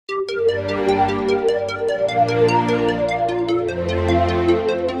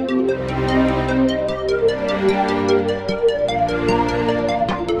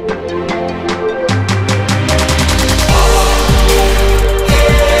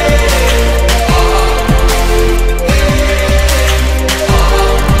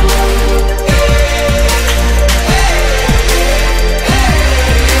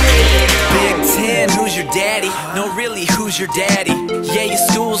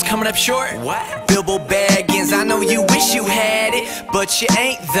schools coming up short. What? Billboard baggins, I know you wish you had it, but you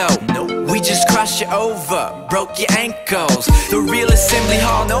ain't though. Nope. We just crossed you over, broke your ankles. The real assembly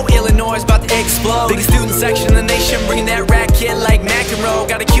hall, no Illinois is about to explode. Biggest student section in the nation, bringing that racket like McEnroe.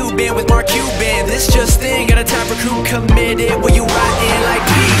 Got a Cuban with Mark Cuban. This just in, got a time recruit committed. Will you ride in like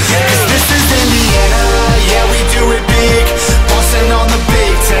PJ? Cause this is Indiana, yeah we do it big. Boston on the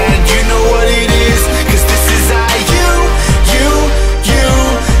Big Ten, you know what it is. Cause this is IU,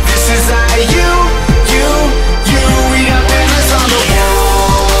 this is IU, we got banners on the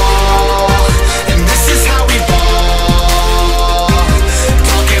wall, and this is how we ball.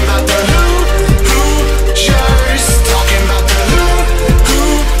 Talking about the Hoosiers, talking about the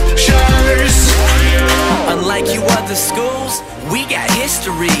Hoosiers. Unlike you other schools, we got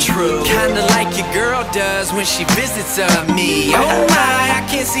history. True. Kinda like your girl does when she visits me. Oh my, I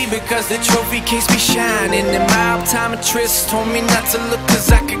can't see because the trophy case be shining. And my optometrist told me not to look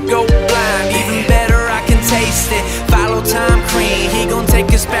cause I could go blind. Even better, I can taste it. Follow Tom Crean, he gon'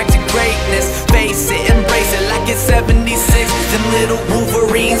 take us back to greatness. Face it, embrace it like it's 76. Them little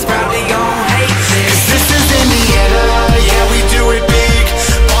Wolverines probably gon' hate this. This is Indiana, yeah we do it big.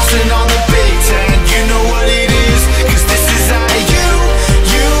 Boston on the Big Ten, you know what it is. Cause this is IU,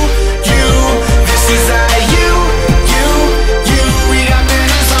 this is IU, we got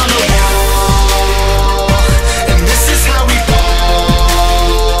banners on the wall, and this is how we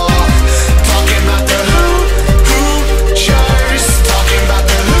ball. Talking about the Hoosiers, talking about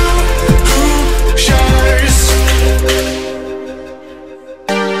the Hoosiers.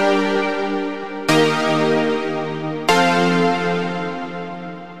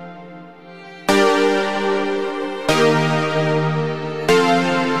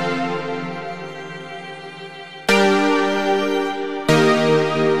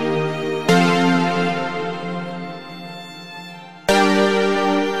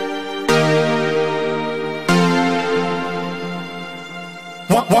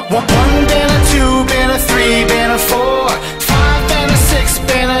 One banner, two banner, three banner, four, five banner, six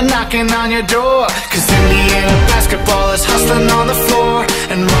banner knocking on your door. Cause Indiana basketball is hustling on the floor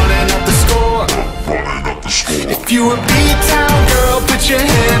and running up the score. If you a B-town girl, put your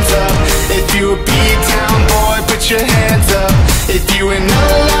hands up. If you a B-town boy, put your hands up. If you an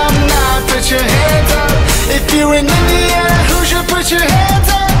alumni, put your hands up. If you an Indiana